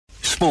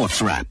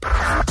Sports Wrap.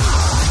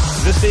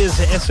 This is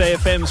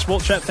SAFM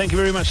Sports Wrap. Thank you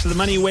very much to the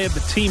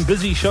MoneyWeb team.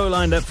 Busy show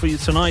lined up for you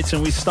tonight,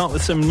 and we start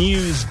with some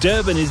news.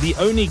 Durban is the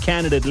only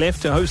candidate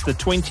left to host the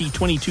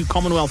 2022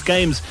 Commonwealth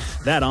Games.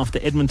 That after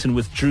Edmonton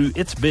withdrew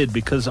its bid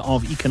because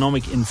of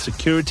economic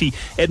insecurity.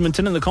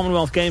 Edmonton and the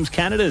Commonwealth Games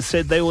Canada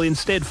said they will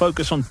instead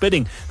focus on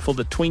bidding for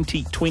the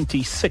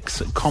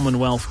 2026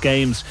 Commonwealth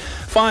Games.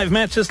 5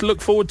 matches to look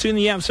forward to in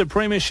the ABSA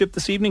Premiership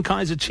this evening.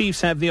 Kaizer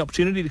Chiefs have the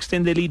opportunity to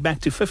extend their lead back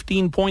to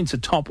 15 points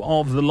atop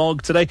of the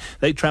log today.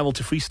 They travel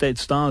to Free State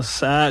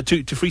Stars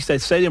to Free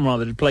State Stadium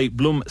to play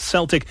Bloem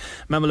Celtic.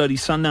 Mamelodi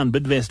Sundown,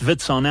 Bidvest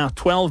Wits are now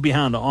 12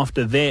 behind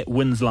after their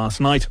wins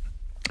last night.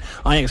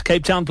 Ajax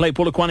Cape Town play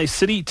Polokwane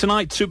City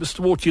tonight.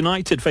 Supersport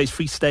United face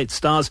Free State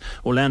Stars.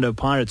 Orlando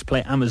Pirates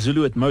play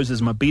Amazulu at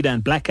Moses Mabhida,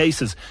 and Black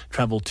Aces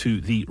travel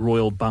to the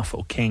Royal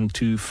Bafokeng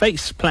to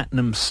face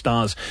Platinum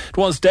Stars. It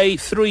was day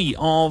 3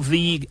 of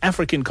the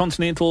African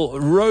Continental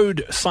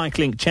Road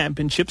Cycling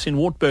Championships in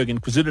Wartburg in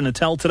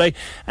KwaZulu-Natal today,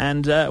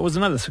 and it was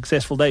another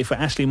successful day for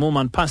Ashley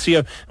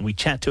Moolman-Pasio, and we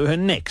chat to her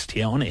next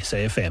here on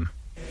SAFM.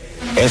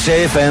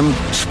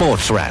 SAFM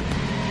Sports Wrap.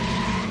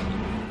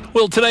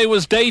 Well, today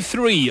was day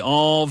 3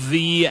 of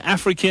the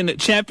African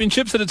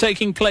Championships that are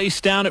taking place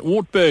down at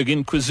Wartburg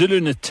in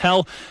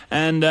KwaZulu-Natal,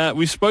 and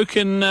we've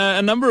spoken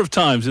a number of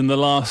times in the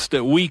last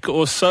week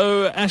or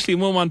so. Ashley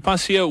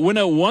Moolman-Pasio,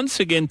 winner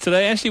once again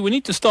today. Ashley, we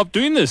need to stop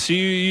doing this.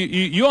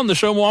 You're on the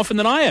show more often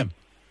than I am.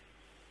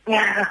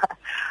 Yeah.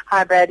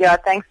 Hi, Brad. Yeah,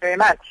 thanks very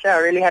much.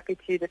 Really happy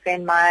to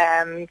defend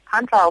my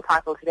time trial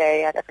title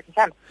today at African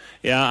Champs.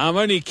 Yeah, I'm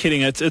only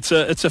kidding. It's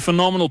a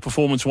phenomenal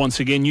performance once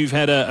again. You've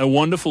had a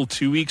wonderful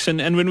 2 weeks,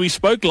 and when we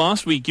spoke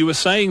last week, you were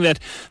saying that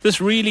this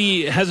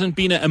really hasn't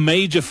been a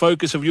major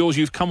focus of yours.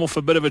 You've come off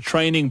a bit of a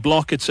training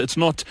block. It's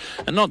not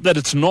that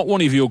it's not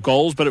one of your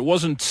goals, but it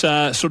wasn't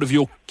sort of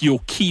your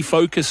key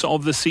focus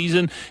of the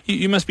season.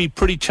 You must be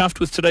pretty chuffed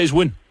with today's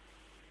win.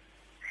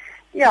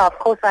 Yeah, of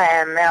course I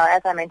am. Now,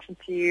 as I mentioned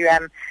to you,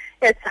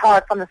 it's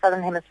hard from the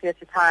Southern Hemisphere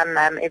to time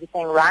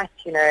everything right.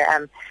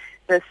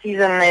 The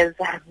season is,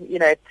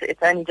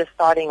 it's only just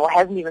starting or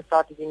hasn't even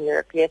started in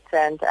Europe yet.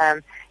 And,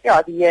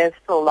 the year is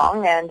still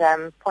long,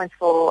 and points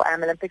for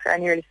Olympics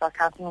only really start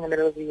counting in the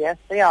middle of the year.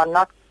 So, yeah,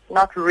 not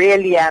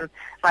really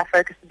my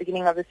focus at the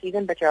beginning of the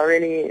season, but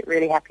really,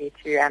 really happy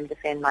to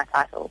defend my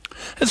title.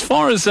 As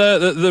far as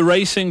the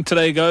racing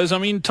today goes, I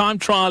mean, time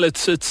trial,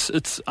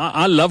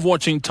 I love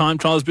watching time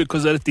trials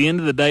because at the end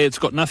of the day, it's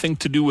got nothing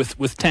to do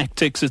with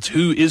tactics. It's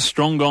who is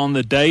stronger on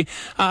the day.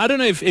 I don't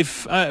know if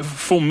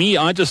for me,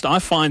 I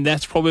find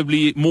that's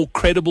probably more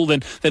credible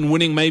than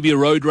winning maybe a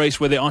road race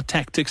where there are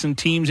tactics and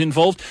teams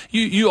involved.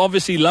 You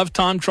obviously love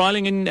time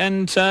trialing,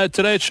 and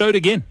today it showed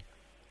again.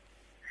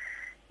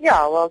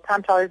 Yeah, well,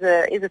 time trial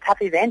is a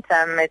tough event.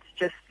 It's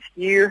just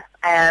you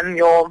and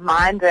your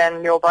mind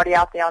and your body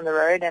out there on the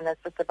road, and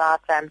it's just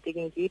about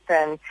digging deep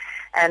and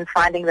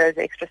finding those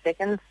extra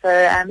seconds. So,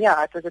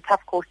 it was a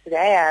tough course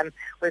today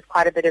with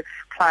quite a bit of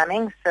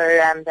climbing, so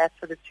that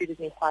sort of suited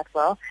me quite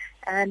well.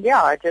 And,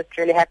 just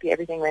really happy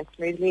everything went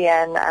smoothly,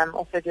 and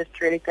also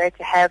just really great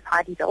to have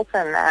Heidi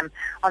Dalton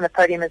on the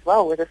podium as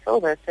well with a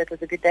silver. So it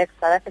was a good day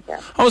for South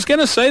Africa. I was going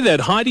to say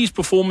that Heidi's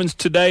performance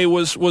today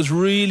was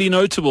really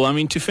notable. I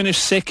mean, to finish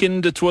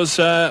second, it was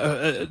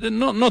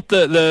not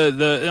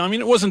the I mean,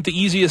 it wasn't the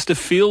easiest of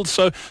fields.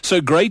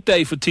 So great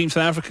day for Team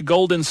South Africa,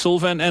 gold and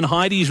silver, and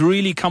Heidi's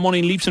really come on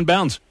in leaps and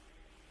bounds.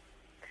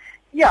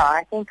 Yeah,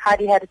 I think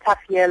Heidi had a tough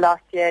year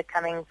last year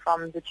coming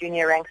from the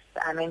junior ranks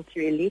into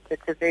elite.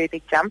 It's a very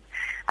big jump.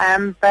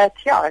 But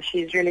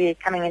she's really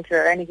coming into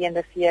her own again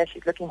this year.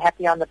 She's looking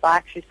happy on the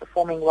bike. She's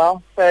performing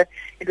well. So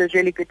it was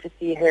really good to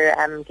see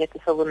her get the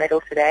silver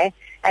medal today.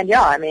 And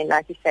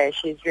like you say,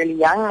 she's really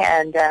young,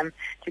 and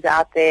to go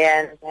out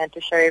there and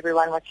to show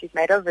everyone what she's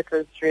made of, it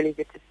was really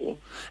good to see.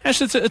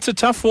 Ash, it's a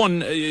tough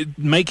one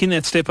making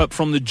that step up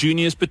from the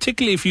juniors,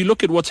 particularly if you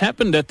look at what's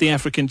happened at the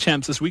African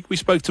Champs this week. We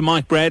spoke to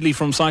Mike Bradley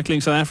from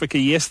Cycling South Africa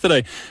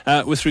yesterday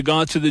with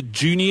regard to the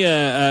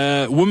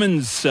junior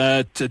women's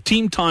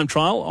team time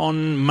trial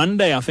on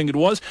Monday, I think it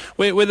was,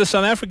 where the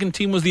South African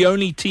team was the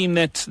only team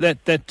or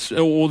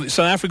South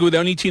Africa were the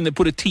only team that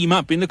put a team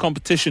up in the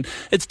competition.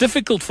 It's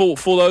difficult for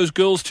those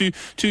girls to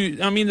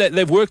I mean,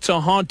 they've worked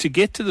so hard to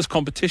get to this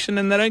competition,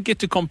 and they don't get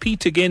to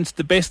compete against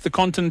the best the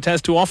continent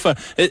has to offer.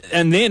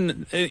 And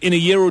then in a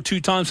year or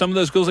two time, some of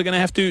those girls are going to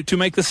have to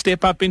make the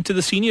step up into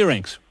the senior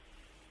ranks.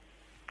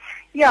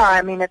 Yeah,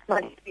 I mean, it's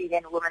not easy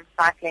in women's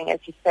cycling, as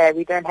you say.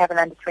 We don't have an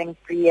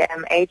under-23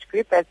 age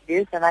group as it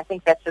is, and I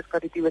think that's just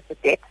got to do with the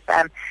depth.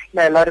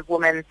 A lot of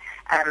women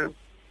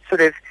sort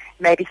of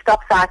maybe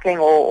stop cycling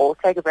or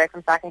take a break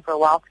from cycling for a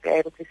while to be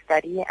able to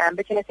study.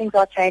 But, things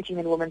are changing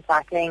in women's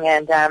cycling,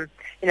 and,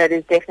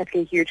 there's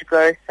definitely huge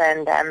growth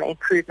and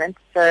improvement.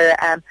 So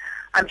I'm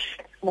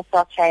sure it's going to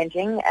start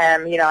changing.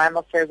 I'm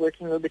also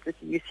working a little bit with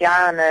the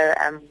UCI on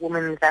a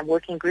women's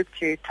working group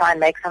to try and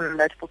make some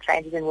notable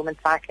changes in women's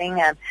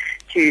cycling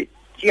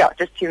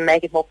just to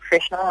make it more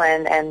professional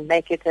and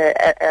make it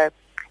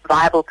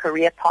viable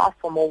career path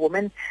for more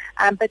women.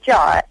 But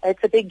yeah,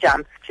 it's a big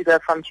jump to go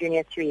from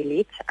junior to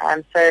elite.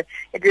 So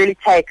it really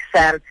takes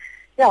a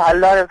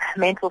lot of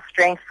mental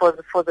strength for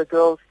the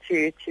girls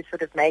to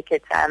sort of make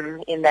it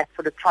in that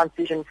sort of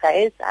transition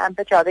phase.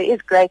 But yeah, there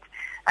is great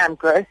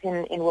growth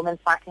in women's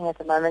cycling at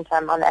the moment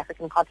on the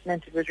African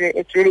continent.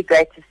 It's really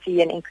great to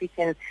see an increase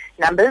in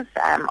numbers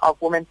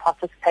of women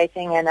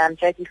participating, and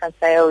JP van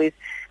Zyl is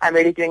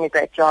really doing a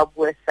great job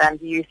with the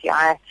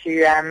UCI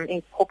to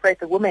incorporate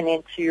the women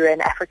into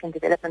an African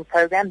development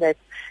program.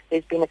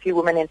 There's been a few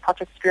women in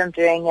Potchefstroom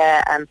doing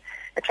a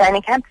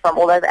training camp from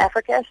all over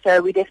Africa,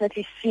 so we're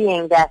definitely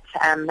seeing that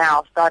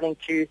now starting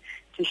to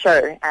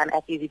show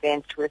at these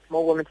events with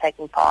more women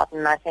taking part,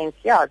 and I think,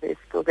 there's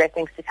still great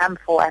things to come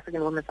for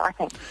African women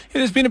cycling.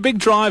 There's been a big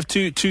drive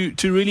to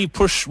really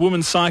push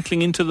women's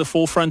cycling into the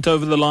forefront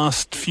over the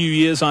last few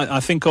years. I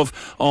think of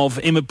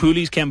Emma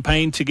Pooley's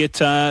campaign to get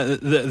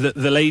the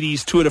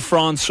ladies' Tour de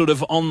France sort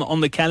of on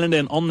the calendar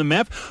and on the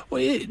map.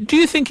 Do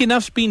you think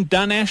enough's been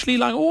done, Ashley?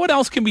 Like, what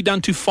else can be done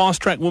to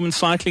fast-track women's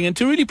cycling and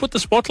to really put the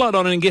spotlight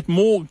on it and get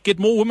more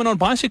women on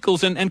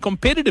bicycles and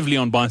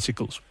competitively on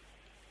bicycles?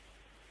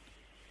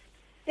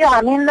 Yeah,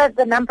 I mean,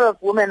 the number of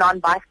women on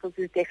bicycles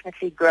is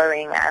definitely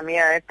growing.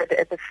 But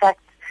the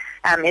fact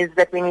is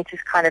that we need to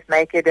kind of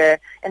make it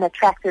an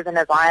attractive and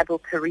a viable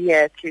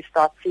career to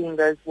start seeing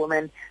those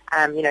women,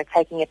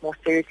 taking it more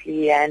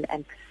seriously and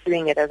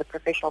pursuing it as a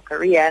professional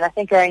career. And I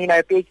think,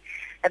 a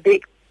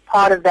big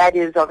part of that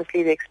is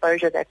obviously the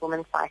exposure that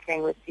women's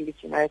cycling receives.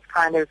 It's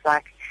kind of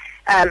like,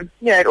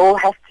 it all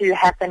has to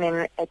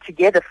happen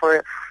together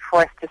for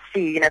us to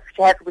see.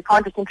 We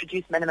can't just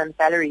introduce minimum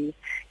salaries.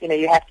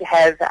 You have to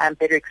have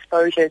better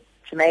exposure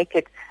to make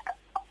it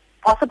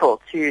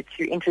possible to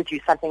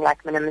introduce something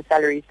like minimum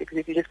salaries, because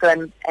if you just go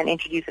and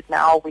introduce it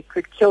now, we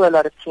could kill a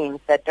lot of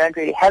teams that don't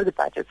really have the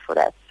budgets for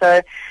that.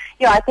 So,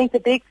 I think the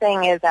big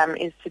thing is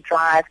to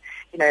drive,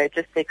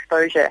 just the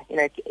exposure,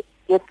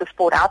 get the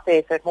sport out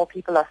there so that more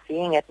people are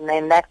seeing it, and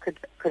then that could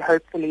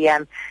hopefully,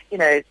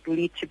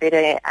 lead to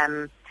better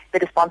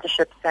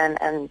sponsorships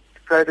and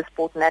grow the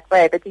sport in that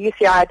way. But the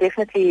UCI are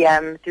definitely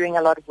doing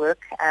a lot of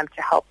work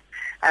to help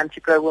to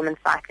grow women's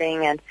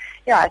cycling, and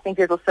I think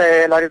there's also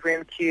a lot of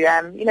room to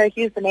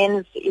use the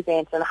men's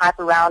events and hype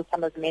around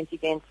some of the men's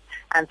events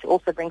to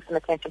also bring some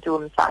attention to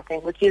women's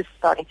cycling, which is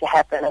starting to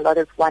happen. A lot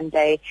of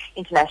one-day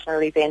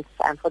international events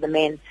for the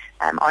men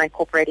are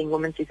incorporating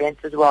women's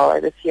events as well.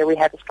 This year we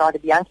have the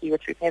Strade Bianchi,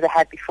 which we've never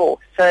had before.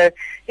 So,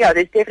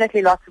 there's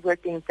definitely lots of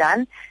work being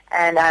done,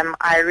 and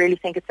I really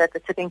think it's at the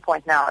tipping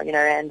point now,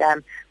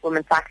 and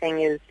women's cycling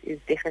is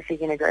definitely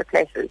going to go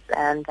places,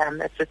 and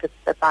it's just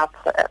about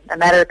a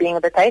matter of being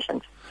a bit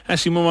patient.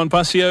 Ashley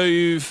Moman-Pasio,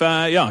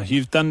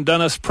 you've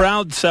done us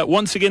proud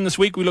once again this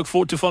week. We look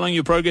forward to following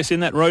your progress in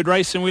that road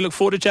race, and we look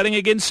forward to chatting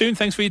again soon.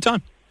 Thanks for your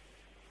time.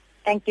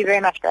 Thank you very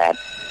much, Brad.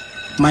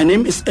 My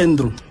name is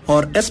Andrew,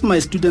 or as my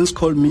students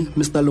call me,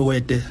 Mr.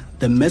 Lowete,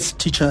 the maths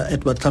teacher at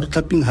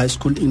Watlaro High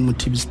School in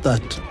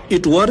Motibistad.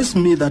 It worries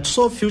me that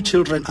so few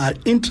children are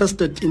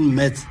interested in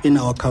maths in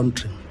our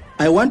country.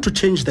 I want to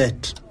change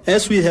that,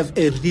 as we have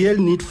a real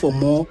need for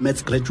more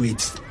maths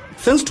graduates.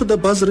 Thanks to the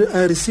bursary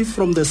I received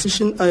from the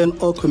Sishin Iron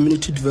Ore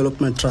Community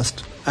Development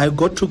Trust, I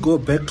got to go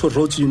back to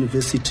Rhodes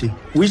University,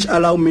 which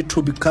allowed me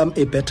to become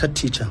a better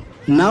teacher.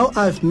 Now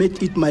I've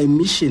made it my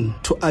mission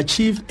to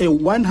achieve a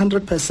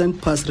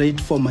 100% pass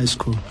rate for my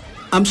school.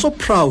 I'm so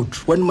proud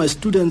when my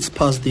students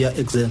pass their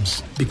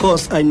exams,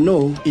 because I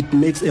know it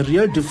makes a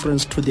real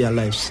difference to their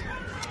lives.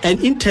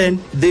 And in turn,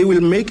 they will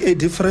make a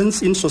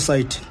difference in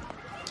society.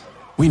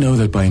 We know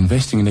that by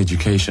investing in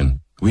education,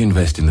 we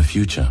invest in the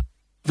future.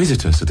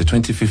 Visit us at the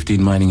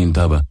 2015 Mining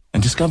Indaba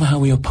and discover how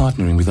we are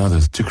partnering with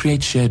others to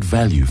create shared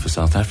value for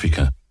South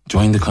Africa.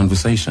 Join the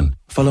conversation.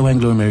 Follow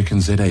Anglo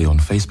American ZA on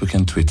Facebook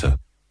and Twitter.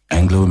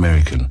 Anglo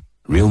American.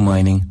 Real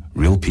mining,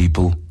 real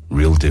people,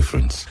 real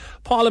difference.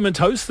 Parliament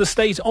hosts the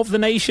State of the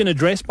Nation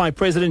address by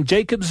President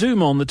Jacob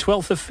Zuma on the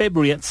 12th of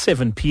February at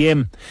 7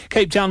 p.m.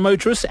 Cape Town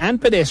motorists and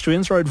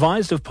pedestrians are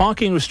advised of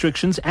parking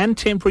restrictions and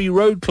temporary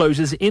road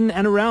closures in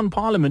and around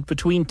Parliament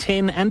between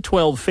 10 and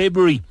 12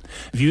 February.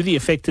 View the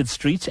affected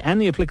streets and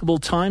the applicable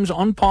times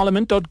on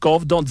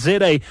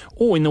parliament.gov.za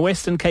or in the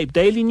Western Cape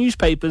daily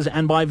newspapers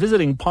and by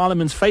visiting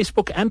Parliament's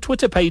Facebook and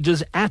Twitter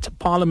pages at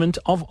Parliament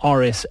of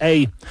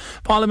RSA.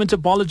 Parliament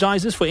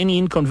apologises for any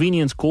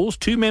inconvenience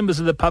caused to members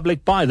of the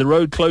public by the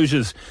road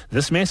closures.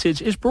 This message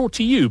is brought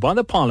to you by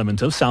the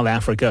Parliament of South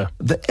Africa.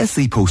 The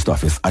SA Post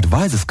Office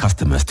advises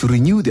customers to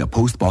renew their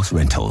postbox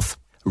rentals.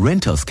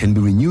 Rentals can be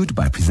renewed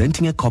by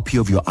presenting a copy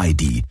of your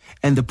ID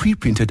and the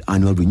pre-printed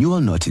annual renewal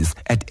notice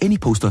at any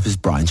post office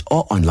branch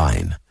or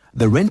online.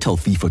 The rental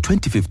fee for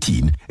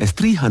 2015 is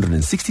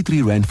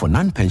 363 Rand for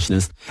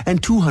non-pensioners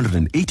and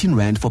 218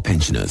 Rand for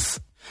pensioners.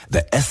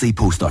 The SA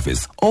Post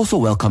Office also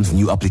welcomes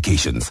new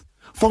applications.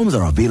 Forms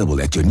are available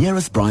at your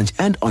nearest branch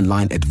and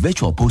online at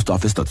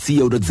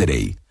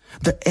virtualpostoffice.co.za.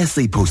 The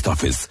SA Post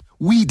Office.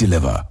 We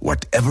deliver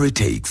whatever it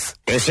takes.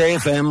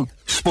 SAFM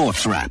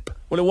Sports Wrap.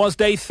 Well, it was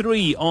day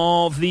 3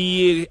 of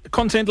the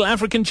Continental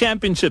African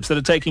Championships that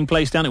are taking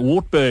place down at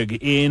Wartburg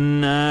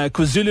in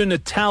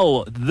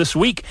KwaZulu-Natal this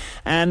week.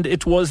 And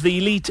it was the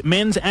elite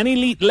men's and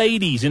elite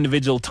ladies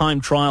individual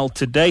time trial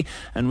today.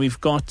 And we've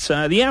got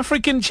the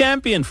African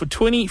champion for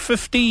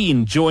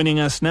 2015 joining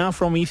us now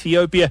from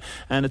Ethiopia.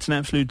 And it's an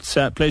absolute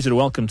pleasure to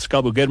welcome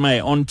Skabo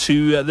Girmay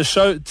onto the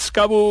show.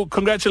 Skabo,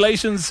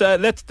 congratulations.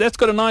 That's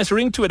got a nice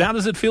ring to it. How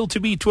does it feel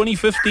to be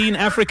 2015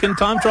 African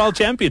time trial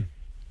champion?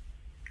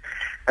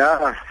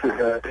 Yeah,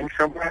 thanks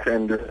so much,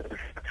 and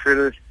it's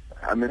really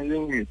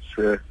amazing.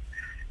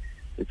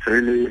 It's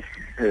really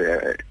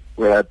I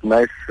had a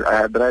nice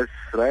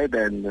ride,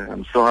 and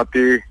I'm so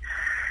happy.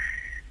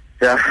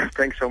 Yeah,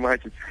 thanks so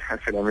much. It's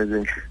actually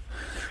amazing.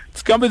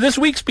 Skabo, this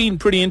week's been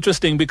pretty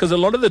interesting because a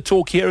lot of the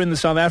talk here in the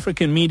South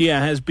African media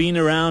has been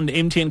around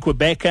MTN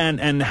Quebec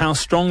and how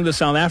strong the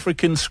South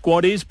African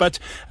squad is, but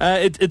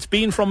it's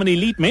been, from an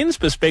elite men's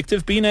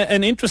perspective, been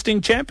an interesting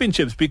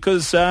championships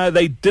because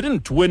they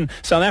didn't win.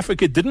 South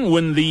Africa didn't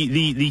win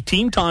the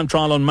team time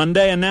trial on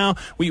Monday, and now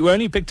we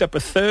only picked up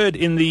a third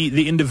in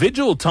the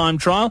individual time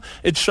trial.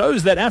 It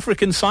shows that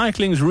African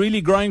cycling is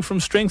really growing from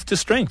strength to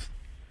strength.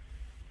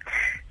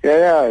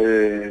 Yeah.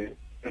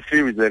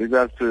 See with the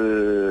results.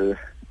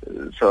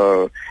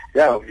 So,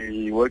 yeah,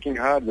 we're working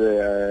hard,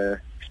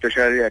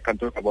 especially I can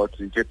talk about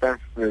Japan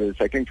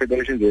Cycling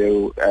Federation. They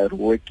are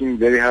working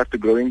very hard to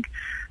growing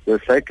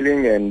the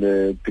cycling and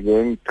to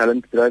growing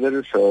talented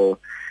riders. So,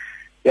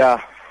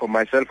 yeah, for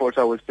myself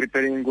also I was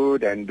preparing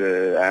good, and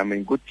I'm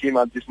in good team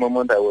at this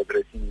moment. I'm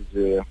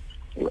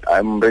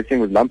racing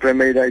with Lampre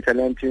Merida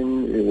Italian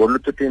team, World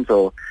Lotto team.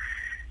 So,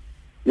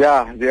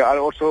 yeah, they are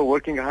also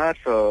working hard.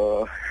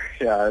 So,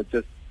 yeah,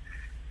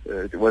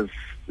 it was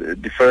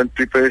different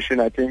preparation,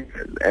 I think,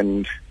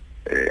 and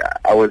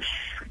I was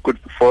good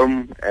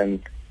form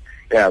and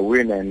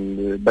win.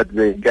 And but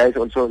the guys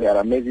also, they are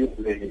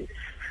amazing.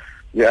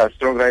 They are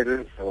strong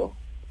riders, so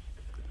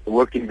they're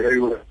working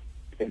very well.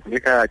 In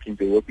Quebec, I think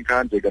they're working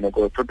hard. They're gonna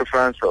go to Tour de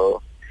France.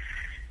 So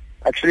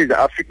actually, the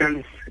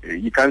Africans,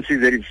 you can see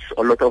there is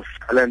a lot of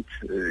talent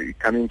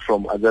coming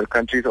from other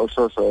countries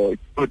also. So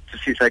it's good to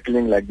see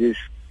cycling like this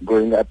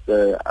going up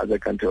the other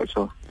country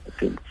also, I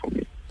think, for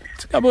me.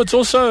 It's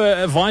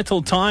also a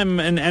vital time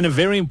and a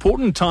very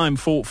important time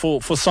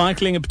for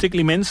cycling, and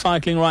particularly men's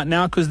cycling right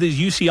now, because there's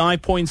UCI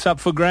points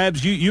up for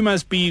grabs. You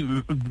must be,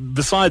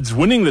 besides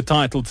winning the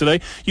title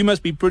today, you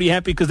must be pretty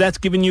happy because that's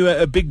given you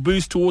a big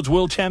boost towards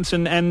World Champs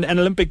and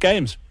Olympic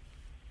Games.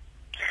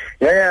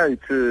 Yeah,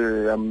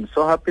 I'm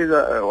so happy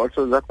about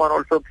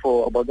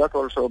that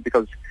also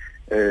because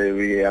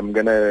I'm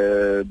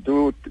gonna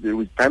do with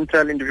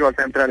individual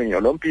time trial in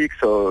Olympics.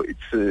 So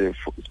it's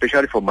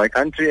especially for my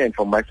country and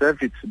for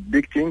myself, it's a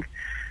big thing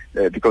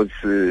because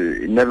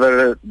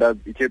never that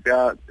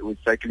Ethiopia was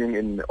cycling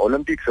in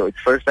Olympics. So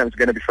it's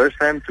gonna be first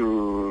time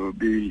to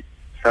be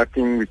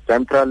starting with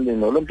time trial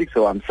in Olympics.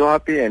 So I'm so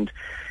happy, and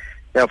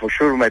yeah, for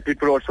sure my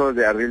people also,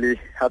 they are really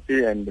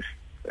happy, and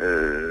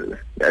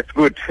that's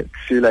good to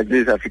see like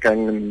this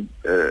African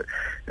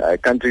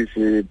countries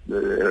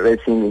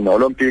racing in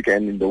Olympic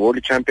and in the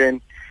World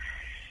Champion.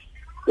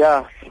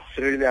 Yeah, it's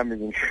really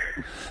amazing.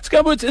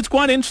 Skabo, it's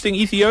quite interesting.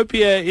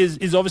 Ethiopia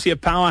is obviously a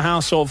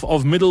powerhouse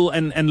of middle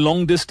and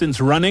long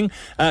distance running.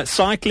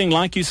 Cycling,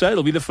 like you say,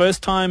 it'll be the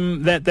first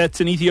time that's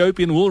an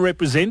Ethiopian will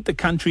represent the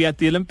country at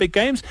the Olympic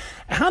Games.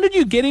 How did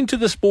you get into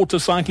the sport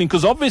of cycling?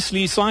 Because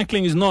obviously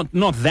cycling is not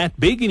that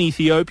big in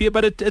Ethiopia,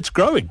 but it's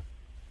growing.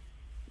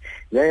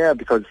 Yeah,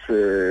 because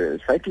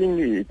cycling,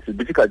 it's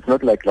difficult. It's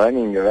not like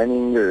running.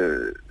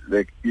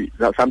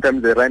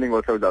 Sometimes they're running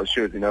also without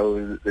shoes,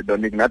 they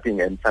don't need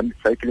nothing. And some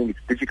cycling, it's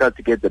difficult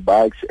to get the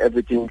bikes,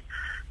 everything,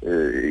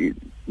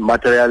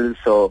 materials.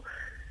 So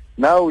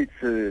now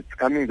it's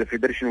coming, the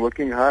federation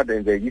working hard,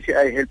 and the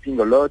UCI helping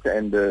a lot.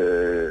 And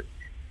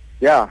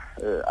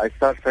I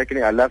start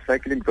cycling. I love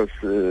cycling because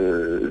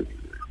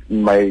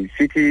in my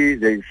city,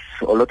 there's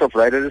a lot of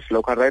riders,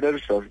 local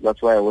riders. So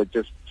that's why I was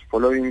just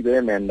following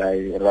them, and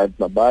I ride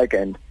my bike,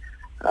 and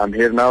I'm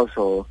here now.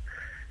 So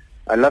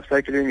I love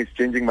cycling. It's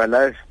changing my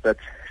life. But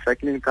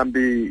cycling can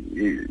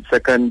be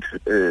second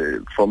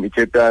from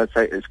Ethiopia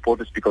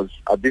sports, because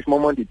at this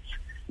moment it's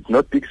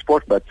not big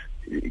sport, but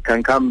it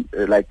can come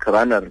like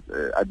runner,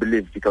 I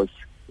believe, because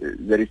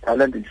there is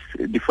talent.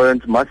 It's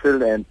different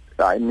muscle, and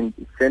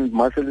same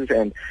muscles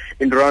and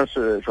endurance.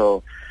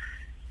 So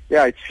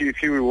yeah,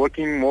 if you're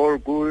working more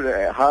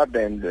good, hard,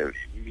 and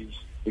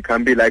you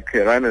can be like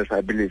runners,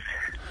 I believe.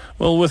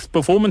 Well, with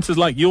performances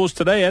like yours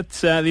today at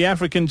the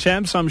African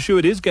Champs, I'm sure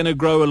it is going to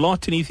grow a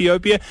lot in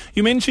Ethiopia.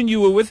 You mentioned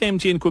you were with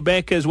MTN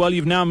Quebec as well.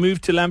 You've now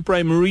moved to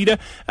Lampre Merida.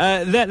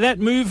 That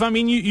move,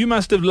 you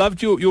must have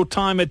loved your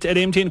time at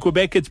MTN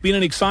Quebec. It's been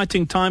an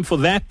exciting time for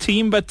that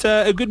team, but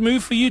a good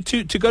move for you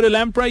to go to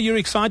Lampre. You're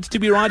excited to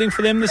be riding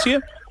for them this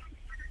year?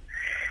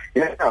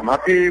 Yeah, I'm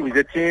happy with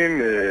the team.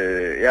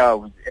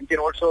 With MTN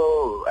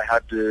also, I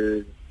had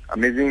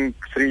amazing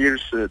 3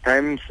 years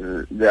times.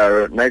 They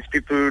are nice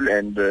people,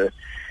 and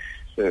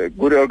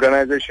good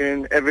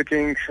organization,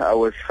 everything. I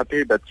was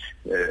happy, but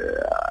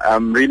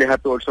I'm really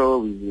happy also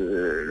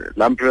with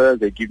Lampre.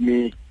 They give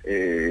me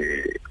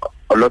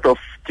a lot of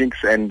things,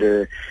 and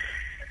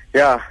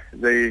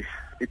it's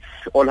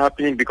all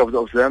happening because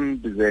of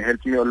them. They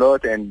help me a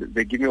lot, and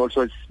they give me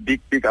also a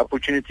big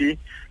opportunity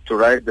to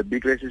ride the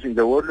big races in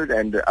the world,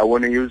 and I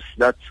want to use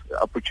that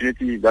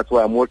opportunity. That's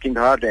why I'm working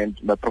hard, and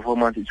my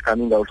performance is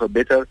coming also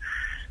better.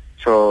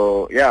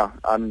 So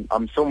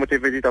I'm so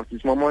motivated at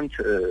this moment.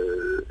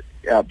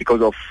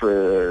 Because of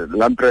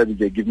Lampre,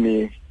 they give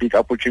me big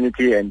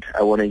opportunity, and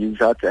I want to use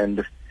that.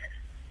 And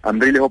I'm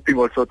really hoping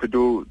also to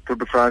do Tour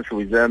de France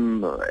with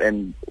them,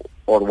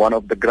 or one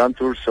of the Grand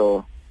Tours.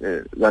 So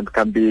that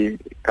can be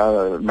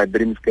my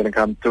dreams can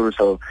come true.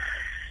 So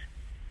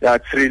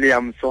it's really,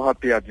 I'm so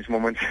happy at this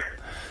moment.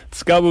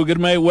 Scabu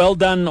Girmay, well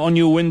done on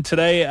your win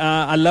today.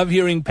 I love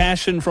hearing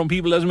passion from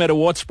people, doesn't matter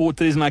what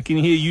sport it is, and I can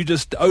hear you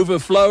just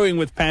overflowing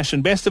with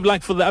passion. Best of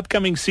luck for the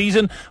upcoming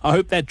season. I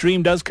hope that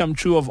dream does come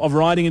true of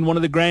riding in one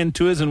of the Grand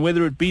Tours, and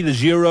whether it be the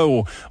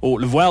Giro or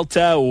the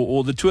Vuelta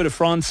or the Tour de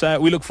France,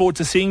 we look forward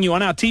to seeing you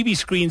on our TV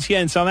screens here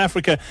in South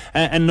Africa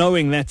and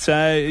knowing that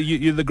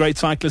you're the great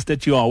cyclist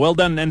that you are. Well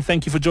done, and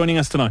thank you for joining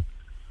us tonight.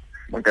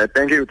 Okay,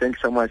 thank you.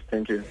 Thanks so much.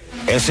 Thank you.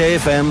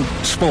 SAFM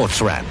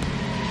Sports Wrap.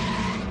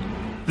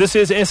 This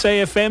is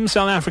SAFM,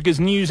 South Africa's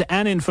news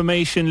and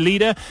information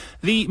leader.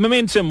 The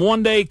Momentum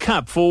One Day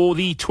Cup for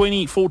the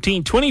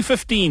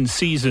 2014-2015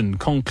 season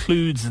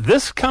concludes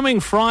this coming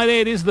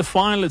Friday. It is the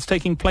final. It's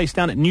taking place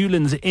down at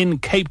Newlands in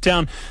Cape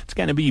Town. It's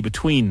going to be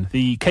between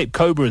the Cape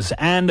Cobras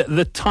and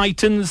the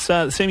Titans.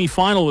 The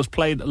semi-final was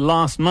played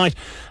last night,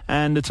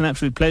 and it's an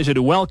absolute pleasure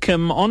to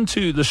welcome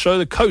onto the show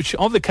the coach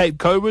of the Cape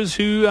Cobras,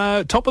 who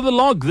top of the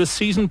log this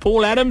season,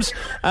 Paul Adams.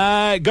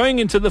 Going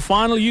into the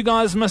final, you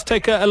guys must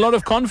take a lot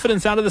of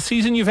confidence out of the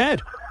season you've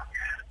had.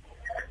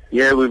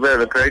 Yeah, we've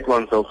had a great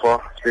one so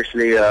far,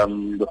 especially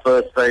the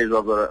first phase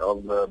of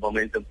the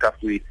Momentum Cup.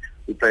 We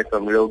played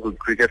some real good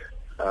cricket,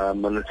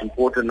 and it's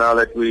important now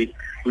that we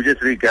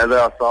just regather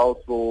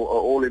ourselves for an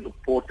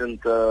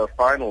all-important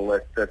final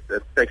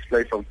that takes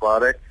place on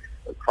Friday.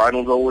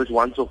 Finals are always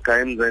once-off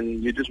games,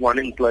 and you're just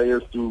wanting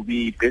players to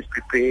be best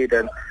prepared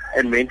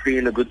and mentally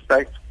in a good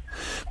state.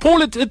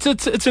 Paul,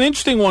 it's an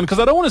interesting one, because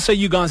I don't want to say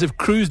you guys have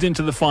cruised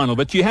into the final,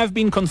 but you have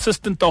been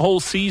consistent the whole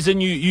season.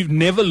 You've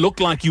never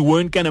looked like you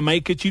weren't going to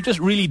make it. You just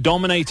really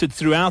dominated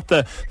throughout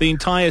the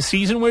entire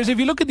season. Whereas if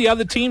you look at the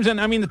other teams, and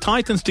I mean the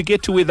Titans, to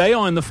get to where they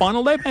are in the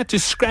final, they've had to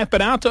scrap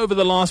it out over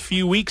the last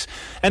few weeks.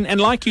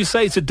 And like you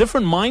say, it's a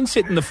different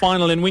mindset in the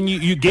final. And when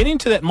you get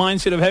into that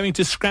mindset of having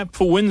to scrap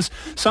for wins,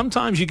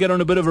 sometimes you get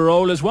on a bit of a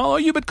roll as well. Are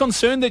you a bit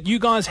concerned that you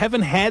guys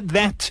haven't had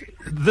that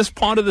this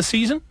part of the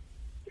season?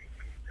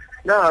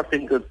 No, I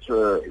think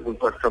we've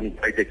got some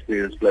great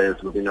experienced players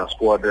within our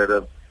squad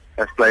that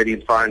have played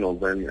in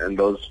finals, and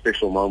those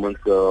special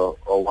moments are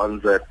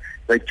ones that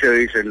they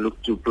cherish and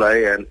look to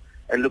play and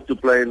look to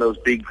play in those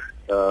big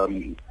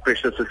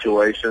pressure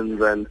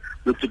situations and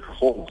look to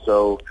perform.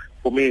 So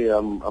for me,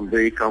 I'm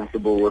very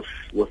comfortable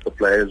with the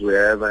players we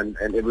have and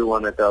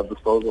everyone at our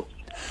disposal.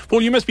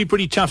 Paul, you must be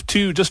pretty chuffed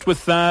too, just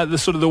with the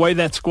sort of the way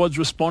that squad's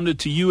responded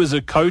to you as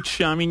a coach.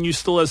 I mean, you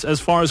still,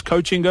 as far as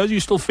coaching goes, you're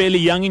still fairly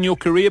young in your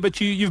career,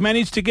 but you've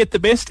managed to get the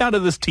best out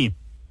of this team.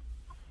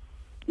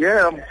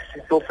 Yeah, I'm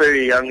still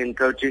very young in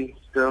coaching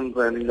terms,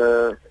 and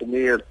for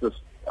me, I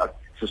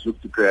just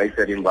look to create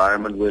that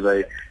environment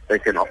where they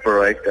can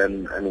operate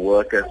and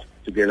work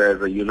together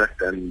as a unit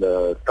and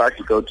try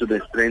to go to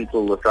their strengths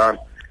all the time.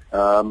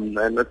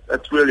 And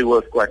it's really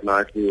worked quite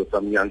nicely with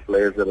some young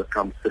players that have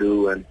come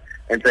through and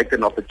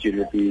taken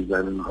opportunities,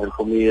 and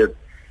for me it's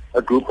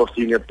a group of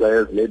senior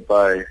players led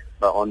by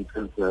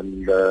Ontens,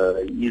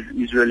 and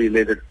he's really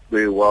led it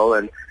very well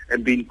and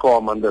been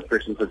calm under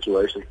pressure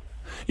situations.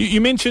 You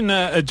mentioned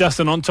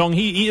Justin Ontong.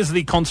 He is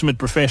the consummate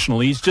professional.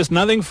 He's just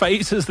nothing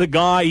phases the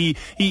guy.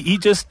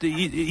 He's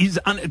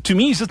to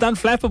me, he's just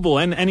unflappable,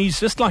 and he's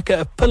just like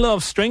a pillar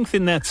of strength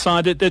in that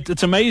side.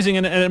 It's amazing,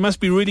 and it must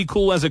be really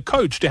cool as a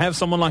coach to have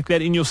someone like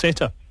that in your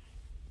setup.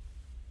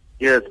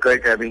 Yeah, it's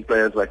great having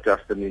players like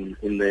Justin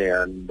in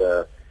there, and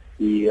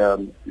he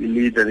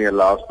leads and he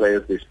allows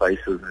players their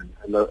spaces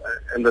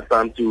and the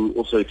time to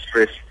also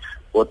express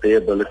what their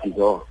abilities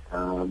are.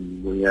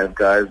 When you have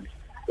guys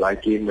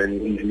like him and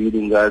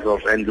leading guys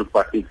of Andrew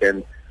Patik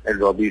and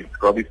Robbie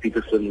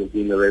Peterson has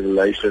been a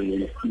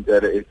revelation. He's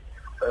had a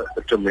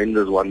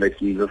tremendous one-day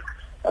season,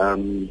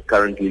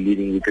 currently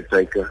leading wicket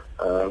taker.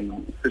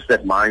 Just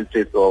that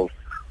mindset of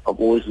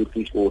always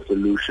looking for a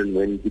solution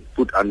when you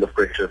put under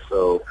pressure.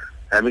 So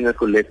having a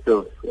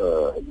collective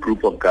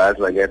group of guys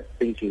like that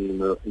thinking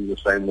in the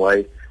same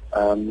way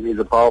is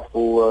a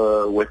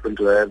powerful weapon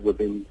to have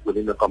within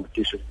the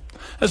competition.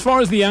 As far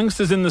as the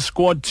youngsters in the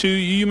squad too,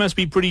 you must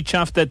be pretty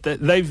chuffed that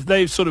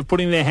they've sort of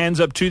putting their hands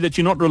up too, that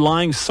you're not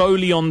relying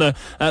solely on the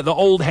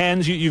old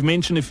hands. You've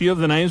mentioned a few of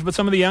the names, but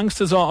some of the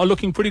youngsters are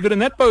looking pretty good,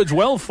 and that bodes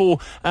well for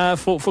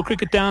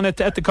cricket down at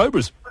the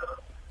Cobras.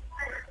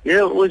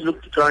 Yeah, always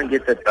look to try and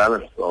get that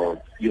balance of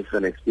youth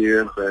and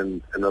experience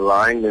and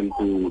allowing them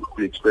to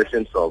express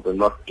themselves and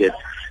not get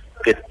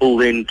get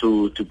pulled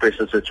into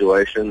pressure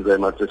situations. They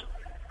must just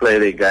play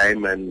their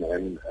game,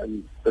 and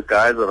the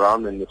guys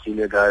around them, the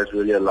senior guys,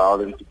 really allow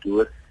them to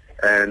do it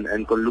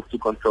and can look to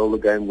control the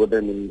game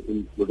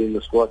within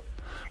the squad.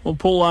 Well,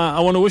 Paul, I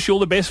want to wish you all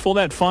the best for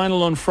that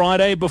final on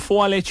Friday.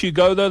 Before I let you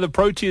go, though, the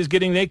Proteas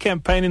getting their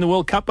campaign in the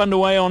World Cup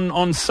underway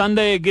on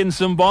Sunday against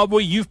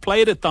Zimbabwe. You've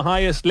played at the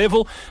highest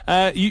level.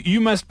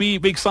 You must be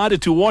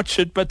excited to watch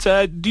it, but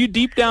do you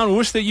deep down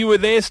wish that you were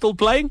there still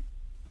playing?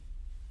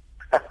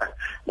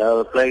 No,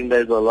 the playing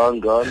days are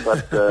long gone,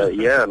 but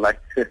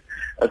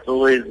it's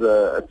always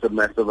it's a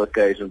massive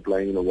occasion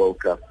playing in the World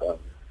Cup. I'm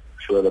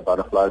sure the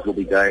butterflies will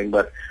be going,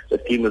 but the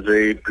team is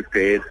very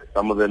prepared.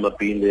 Some of them have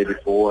been there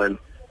before,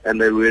 and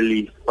they're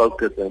really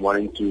focused and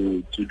wanting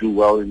to do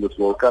well in this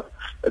World Cup.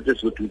 They're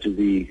just looking to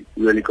be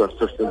really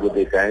consistent with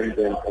their games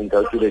and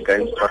go through their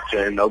game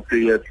structure, and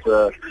hopefully it's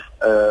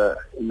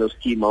in those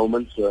key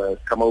moments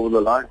come over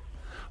the line.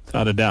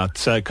 Without a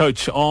doubt.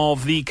 Coach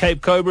of the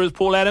Cape Cobras,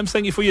 Paul Adams,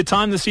 thank you for your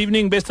time this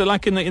evening. Best of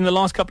luck in the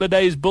last couple of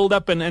days build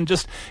up and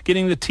just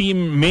getting the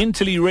team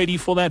mentally ready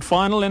for that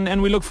final,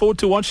 and we look forward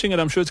to watching it.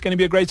 I'm sure it's going to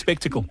be a great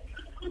spectacle.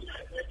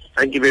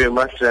 Thank you very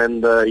much,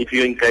 and if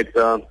you're in Cape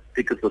Town,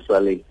 tickets are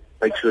selling.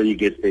 Make sure you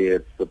get there.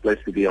 It's the place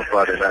to be on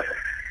Friday night.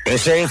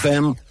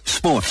 SAFM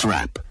Sports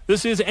Wrap.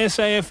 This is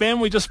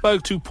SAFM. We just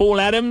spoke to Paul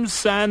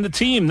Adams, and the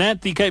team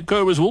that the Cape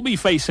Cobras will be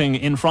facing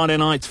in Friday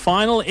night's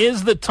final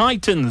is the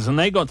Titans, and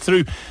they got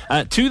through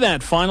to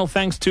that final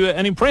thanks to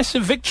an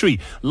impressive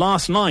victory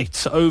last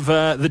night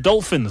over the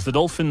Dolphins. The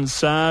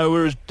Dolphins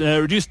were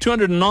reduced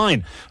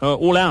 209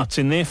 all out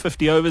in their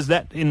 50 overs.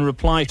 That in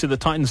reply to the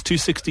Titans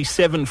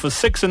 267 for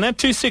 6, and that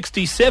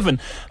 267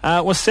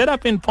 was set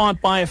up in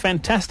part by a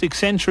fantastic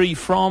century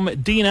from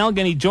Dean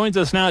Elgin. He joins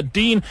us now.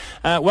 Dean,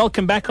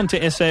 welcome back onto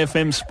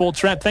SAFM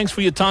Sports Wrap. Thanks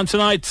for your time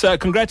tonight.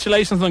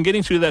 Congratulations on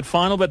getting through that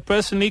final, but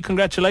personally,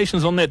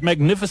 congratulations on that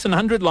magnificent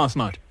 100 last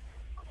night.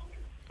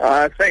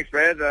 Thanks,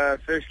 Brad.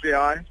 Firstly,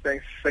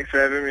 thanks for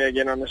having me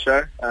again on the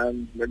show.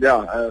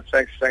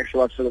 Thanks a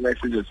lot for the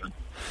messages.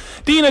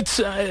 Dean,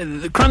 it's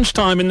crunch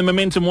time in the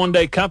Momentum One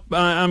Day Cup.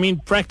 I mean,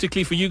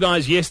 practically for you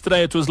guys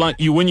yesterday, it was like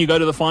you win, you go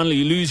to the final,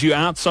 you lose, you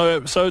out. So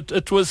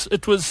it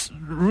was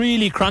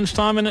really crunch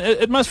time, and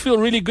it must feel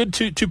really good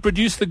to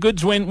produce the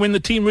goods when the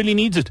team really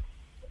needs it.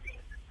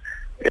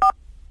 Yeah.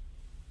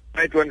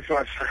 Great one for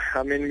us.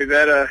 I mean, we've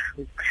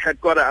had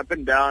quite an up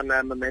and down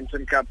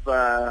Momentum Cup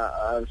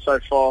so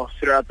far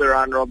throughout the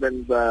round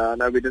robins. I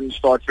know we didn't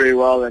start very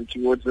well, and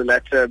towards the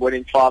latter,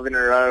 winning 5 in a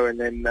row and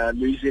then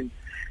losing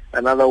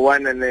another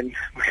one, and then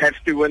we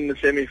have to win the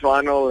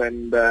semi-final,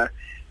 and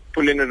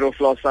pulling it off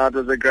last night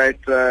was a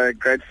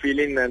great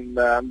feeling, and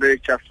I'm very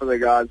chuffed for the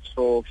guys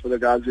for the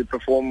guys who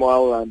perform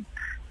well.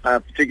 I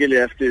particularly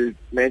have to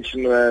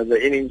mention the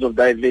innings of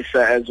Dave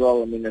Visser as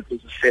well. I mean, it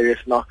was a serious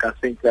knock. I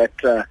think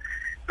that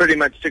pretty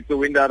much took the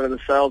wind out of the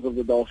sails of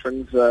the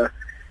Dolphins.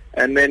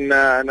 And then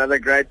another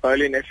great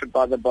bowling effort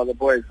by the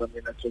boys. I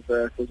mean,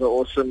 it was an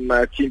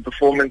awesome team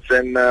performance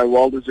and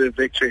well-deserved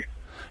victory.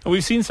 And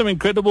we've seen some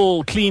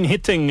incredible clean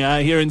hitting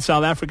here in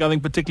South Africa, I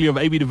think particularly of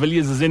A.B. de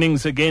Villiers'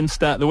 innings against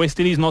the West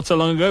Indies not so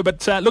long ago.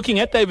 But looking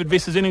at David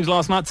Visser's innings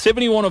last night,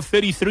 71 of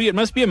 33, it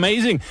must be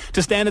amazing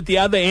to stand at the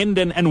other end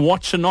and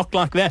watch a knock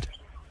like that.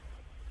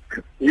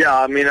 Yeah,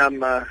 I mean,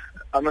 I'm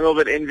a little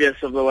bit envious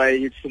of the way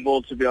he hits the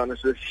ball, to be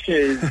honest with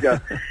you.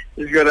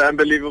 He's got an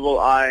unbelievable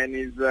eye, and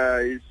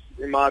he's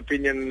in my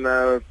opinion,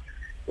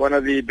 one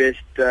of the best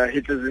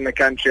hitters in the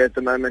country at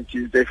the moment.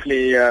 He's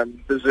definitely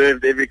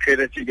deserved every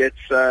credit he gets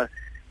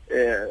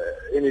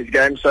in his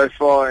game so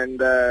far,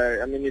 and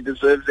I mean, he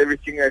deserves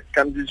everything that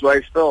comes his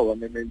way still. I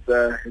mean, he's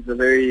a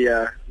very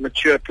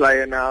mature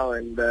player now,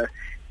 and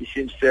he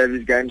seems to have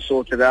his game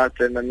sorted out,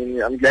 and I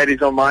mean, I'm glad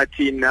he's on my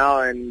team now,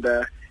 and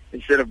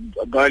instead of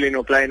bowling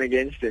or playing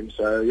against him.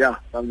 So yeah,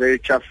 I'm very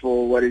chuffed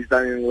for what he's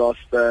done in the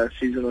last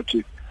season or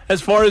two.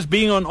 As far as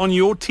being on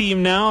your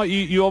team now,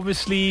 you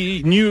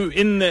obviously new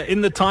in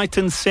the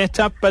Titans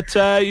setup, but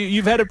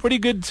you've had a pretty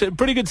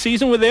good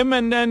season with them,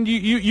 and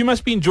you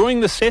must be enjoying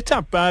the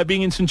setup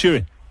being in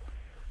Centurion.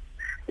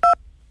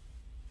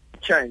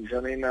 Change. I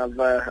mean,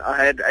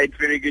 I had 8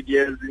 very good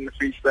years in the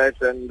Free State,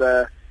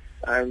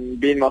 and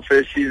being my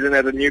first season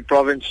at a new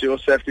province, you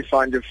also have to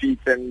find your feet,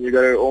 and you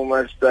got to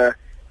almost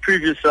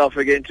prove yourself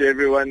again to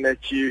everyone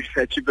that you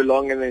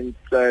belong, and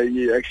then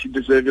you actually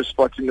deserve your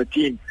spot in the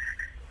team.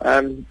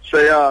 So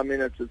yeah, I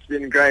mean, it's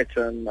been great.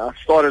 I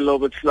started a little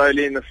bit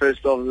slowly in the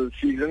first half of the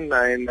season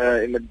in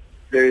the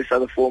various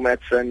other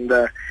formats, and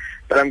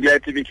but I'm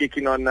glad to be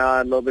kicking on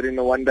now a little bit in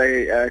the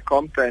one-day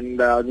comp,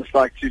 and I'd just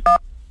like to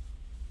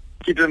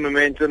keep the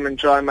momentum and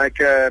try and make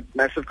a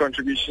massive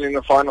contribution in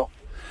the final.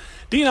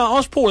 Dina, I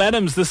asked Paul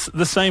Adams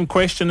the same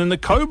question, and the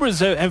Cobras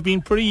have been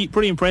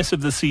pretty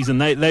impressive this season.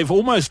 They've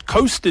almost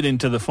coasted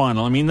into the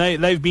final. I mean,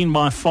 they've been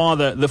by far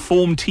the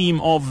form team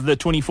of the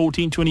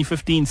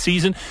 2014-2015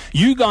 season.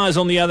 You guys,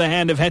 on the other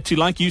hand, have had to,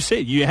 like you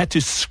said, you had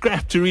to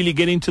scrap to really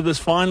get into this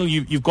final.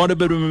 You've got a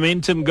bit of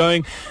momentum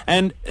going,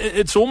 and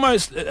it's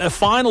almost a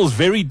final's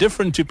very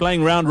different to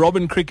playing round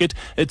robin cricket.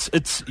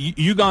 It's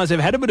you guys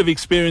have had a bit of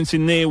experience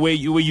in there where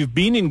you've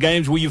been in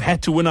games where you've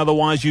had to win,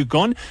 otherwise you've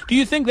gone. Do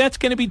you think that's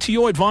going to be to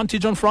your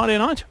advantage on Friday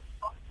night?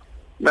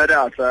 No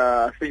doubt.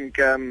 I think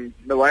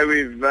the way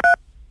we've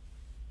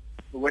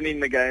winning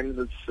the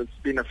games, it's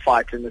been a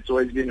fight, and it's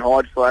always been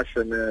hard for us,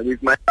 and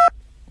we've made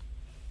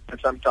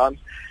sometimes,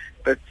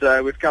 but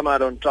we've come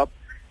out on top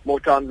more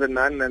times than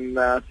none, and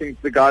I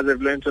think the guys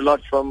have learned a lot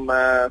from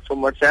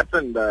what's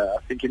happened. I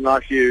think in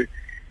life you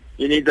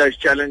need those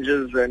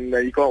challenges, and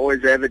you can't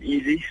always have it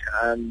easy.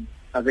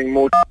 I think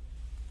more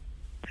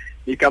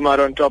you come out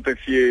on top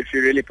if you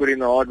really put in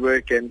the hard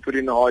work and put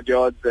in the hard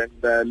yards and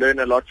learn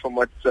a lot from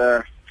what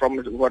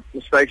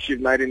mistakes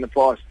you've made in the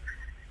past.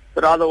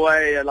 But either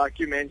way, like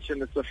you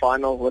mentioned, it's the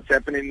final. What's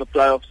happened in the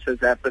playoffs has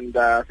happened.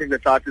 I think the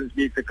Titans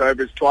beat the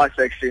Cobras twice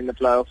actually in the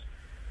playoffs.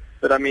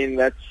 But I mean,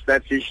 that's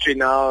history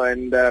now.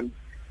 And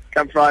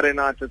come Friday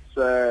night, it's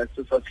a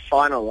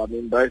final. I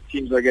mean, both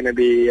teams are going to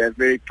be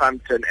very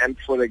pumped and amped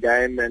for the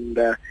game. And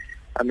I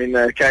mean,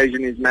 the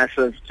occasion is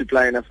massive to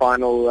play in a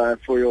final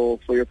for your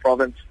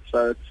province.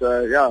 So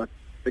it's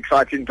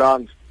exciting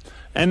times.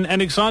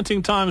 And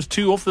exciting times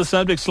too. Off the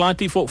subject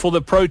slightly for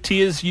the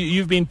Proteas,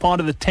 you've been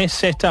part of the test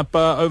setup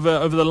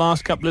over the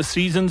last couple of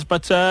seasons,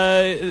 but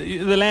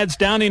the lads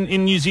down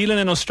in New Zealand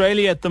and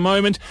Australia at the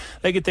moment,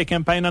 they get their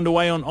campaign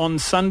underway on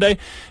Sunday.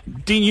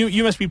 Dean,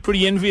 you must be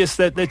pretty envious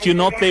that you're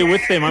not there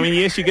with them. I mean,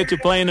 yes, you get to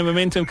play in a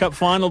Momentum Cup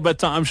final,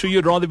 but I'm sure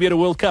you'd rather be at a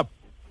World Cup.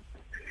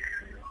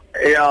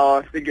 Yeah,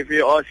 I think if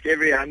you ask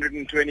every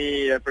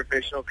 120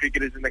 professional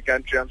cricketers in the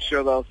country, I'm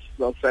sure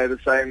they'll say the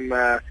same.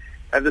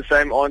 Have the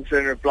same answer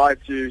and reply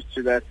to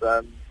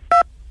that.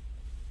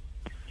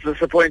 It's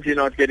disappointing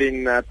not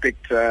getting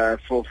picked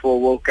for a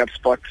World Cup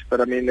spot, but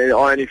I mean there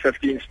are only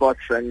 15 spots,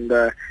 and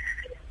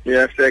you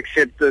have to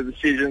accept the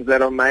decisions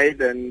that are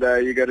made, and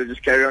you got to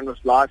just carry on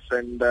with life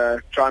and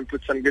try and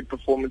put some good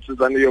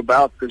performances under your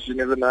belt, because you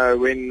never know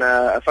when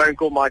a phone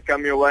call might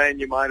come your way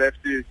and you might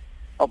have to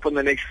hop on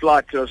the next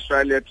flight to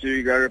Australia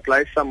to go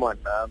replace someone.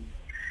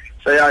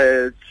 So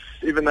yeah,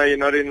 even though you're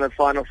not in the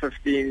final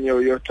 15,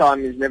 your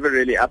time is never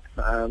really up.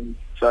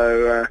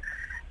 So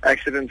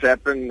accidents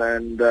happen,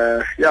 and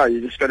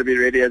you just got to be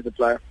ready as a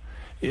player.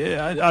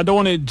 Yeah, I don't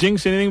want to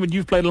jinx anything, but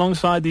you've played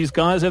alongside these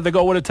guys. Have they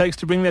got what it takes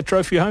to bring that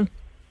trophy home?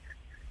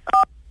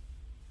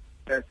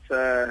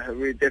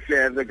 We definitely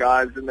have the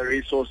guys and the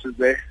resources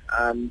there.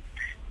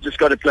 Just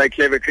got to play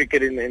clever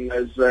cricket in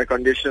those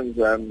conditions.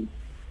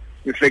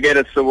 We forget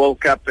it's the World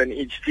Cup, and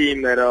each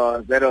team that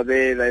are there,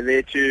 they're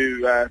there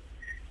to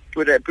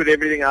put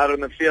everything out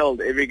on the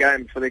field every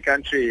game for the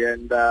country,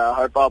 and I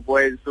hope our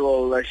boys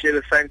will share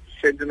the same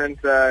sentiment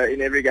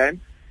in every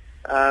game.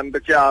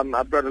 But yeah,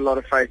 I've got a lot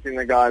of faith in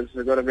the guys.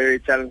 We've got a very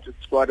talented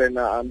squad, and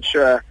I'm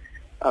sure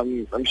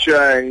in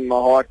my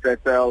heart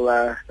that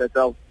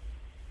they'll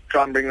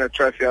try and bring the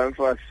trophy home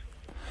for us.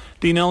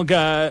 Dean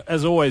Elgar,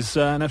 as always,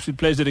 an absolute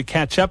pleasure to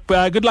catch up.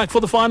 Good luck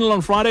for the final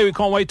on Friday. We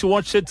can't wait to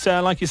watch it.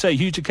 Like you say,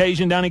 huge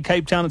occasion down in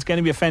Cape Town. It's going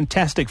to be a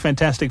fantastic,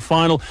 fantastic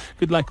final.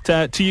 Good luck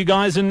to you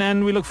guys,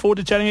 and we look forward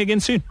to chatting again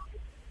soon.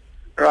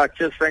 All right,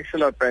 cheers. Thanks a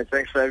lot, Brad.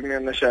 Thanks for having me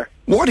on the show.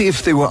 What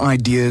if there were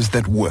ideas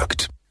that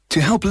worked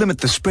to help limit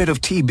the spread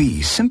of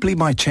TB simply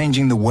by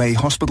changing the way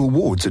hospital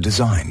wards are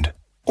designed?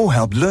 Or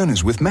help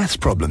learners with maths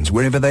problems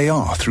wherever they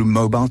are through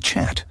mobile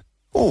chat?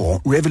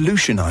 Or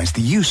revolutionize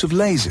the use of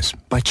lasers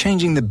by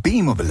changing the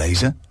beam of a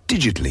laser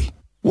digitally?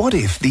 What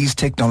if these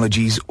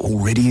technologies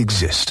already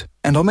exist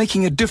and are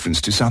making a difference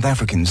to South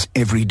Africans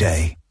every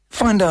day?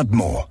 Find out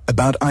more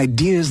about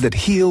ideas that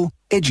heal,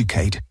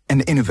 educate,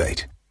 and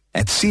innovate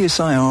at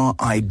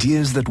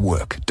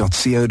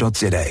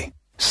CSIRideasthatwork.co.za.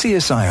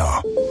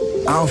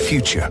 CSIR, our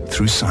future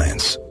through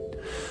science.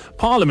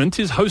 Parliament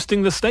is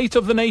hosting the State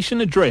of the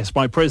Nation address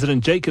by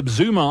President Jacob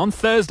Zuma on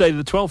Thursday,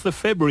 the 12th of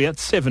February at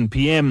 7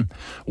 p.m.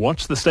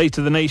 Watch the State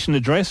of the Nation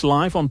address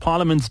live on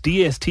Parliament's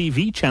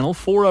DSTV channel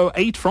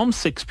 408 from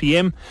 6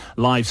 p.m.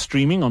 Live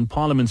streaming on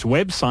Parliament's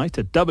website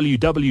at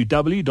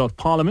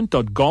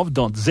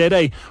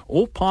www.parliament.gov.za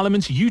or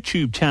Parliament's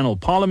YouTube channel,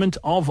 Parliament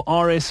of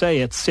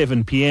RSA, at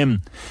 7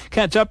 p.m.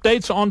 Catch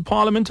updates on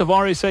Parliament of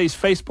RSA's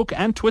Facebook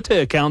and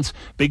Twitter accounts.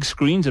 Big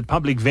screens at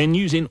public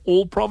venues in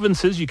all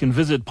provinces. You can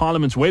visit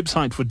Parliament's website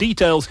for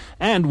details,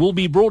 and will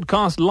be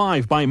broadcast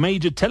live by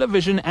major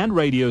television and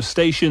radio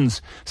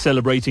stations.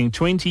 Celebrating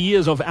 20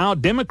 years of our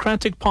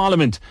democratic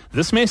parliament,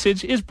 this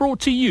message is brought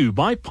to you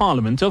by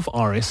Parliament of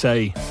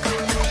RSA.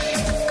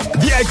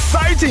 The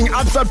exciting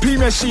Absa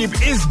Premiership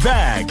is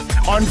back.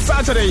 On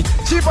Saturday,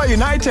 Chippa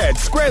United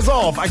squares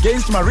off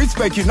against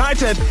Maritzburg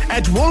United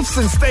at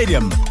Wolfson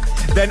Stadium.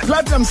 Then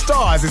Platinum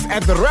Stars is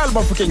at the Royal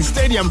Bafokeng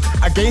Stadium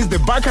against the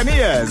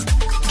Buccaneers.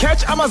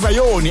 Catch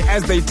Amazayoni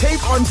as they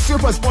take on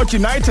SuperSport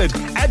United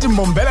at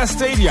Mbombela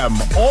Stadium.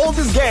 All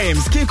these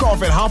games kick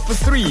off at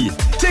 3:30.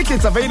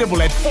 Tickets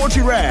available at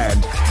 40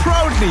 Rand.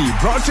 Proudly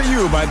brought to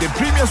you by the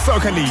Premier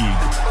Soccer League.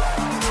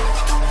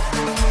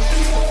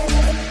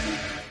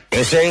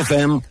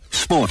 SAFM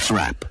Sports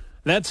Wrap.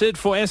 That's it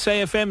for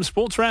SAFM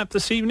Sports Wrap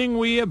this evening.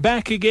 We are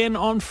back again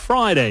on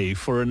Friday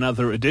for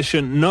another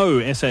edition. No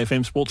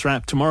SAFM Sports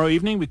Wrap tomorrow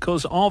evening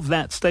because of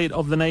that State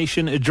of the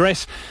Nation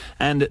address.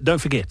 And don't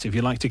forget, if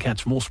you'd like to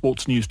catch more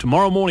sports news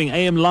tomorrow morning,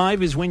 AM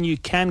Live is when you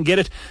can get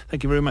it.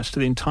 Thank you very much to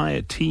the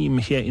entire team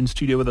here in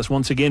studio with us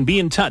once again. Be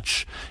in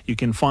touch. You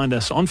can find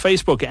us on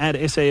Facebook at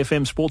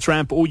SAFM Sports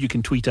Wrap, or you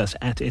can tweet us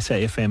at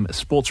SAFM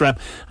Sports Wrap.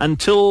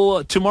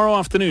 Until tomorrow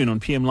afternoon on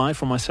PM Live,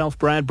 from myself,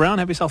 Brad Brown,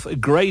 have yourself a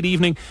great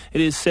evening.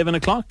 It is 7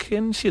 o'clock,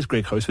 and here's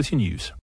Greg Host with your news.